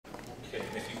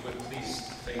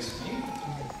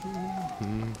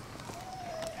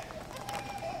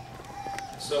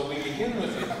So we begin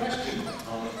with a question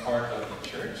on the part of the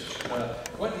church.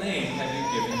 What name have you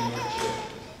given your children?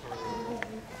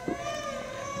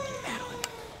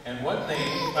 And what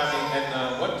name,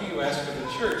 what do you ask of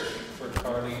the church for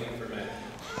Carly and for Matthew?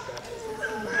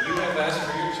 You have asked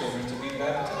for your children to be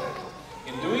baptized.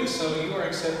 In doing so, you are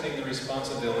accepting the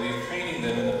responsibility of training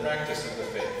them in the practice of the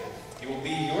faith. It will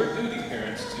be your duty,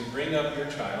 parents, to bring up your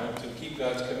child to keep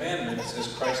God's commandments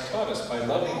as Christ taught us by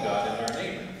loving God and our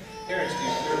neighbor. Parents, do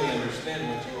you clearly understand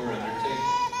what you are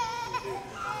undertaking?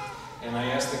 And I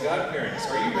ask the godparents,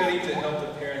 are you ready to help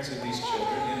the parents of these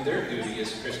children in their duty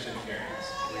as Christian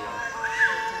parents?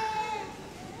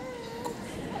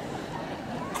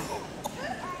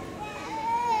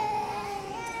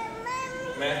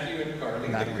 Matthew and Carly,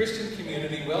 the Christian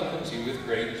community welcomes you with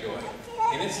great joy.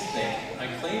 In its name, I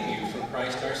claim you for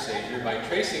Christ our Savior by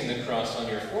tracing the cross on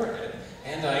your forehead,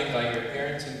 and I invite your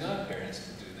parents and godparents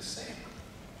to do the same.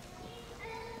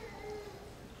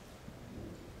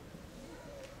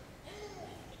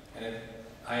 And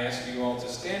I ask you all to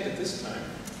stand at this time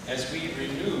as we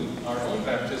renew our own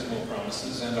baptismal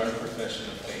promises and our profession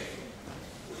of faith.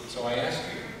 So I ask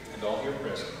you, and all here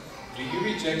present, do you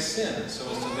reject sin so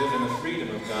as to live in the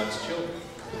freedom of God's children?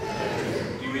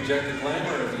 Do you reject the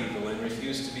glamour of evil and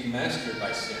refuse to be mastered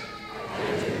by sin?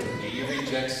 Do you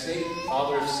reject Satan,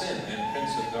 father of sin and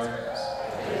prince of darkness?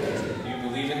 Do you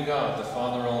believe in God, the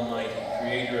Father Almighty,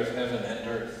 creator of heaven and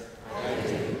earth?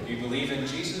 Do you believe in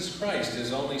Jesus Christ,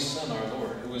 his only Son, our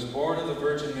Lord, who was born of the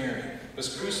Virgin Mary,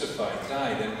 was crucified,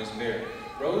 died, and was buried,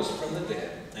 rose from the dead,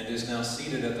 and is now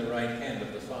seated at the right hand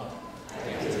of the Father?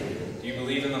 Do you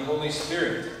believe in the Holy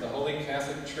Spirit, the Holy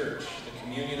Catholic Church, the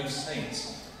communion of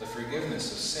saints, the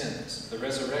forgiveness of sins, the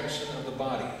resurrection of the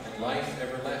body, and life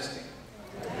everlasting?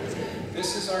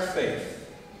 This is our faith.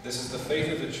 This is the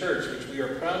faith of the church, which we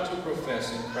are proud to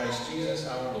profess in Christ Jesus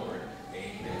our Lord.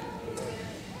 Amen.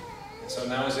 And so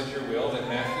now is it your will that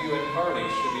Matthew and Carly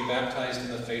should be baptized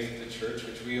in the faith of the church,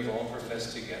 which we have all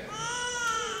professed together?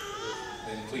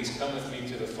 Then please come with me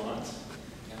to the font,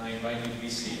 and I invite you to be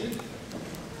seated.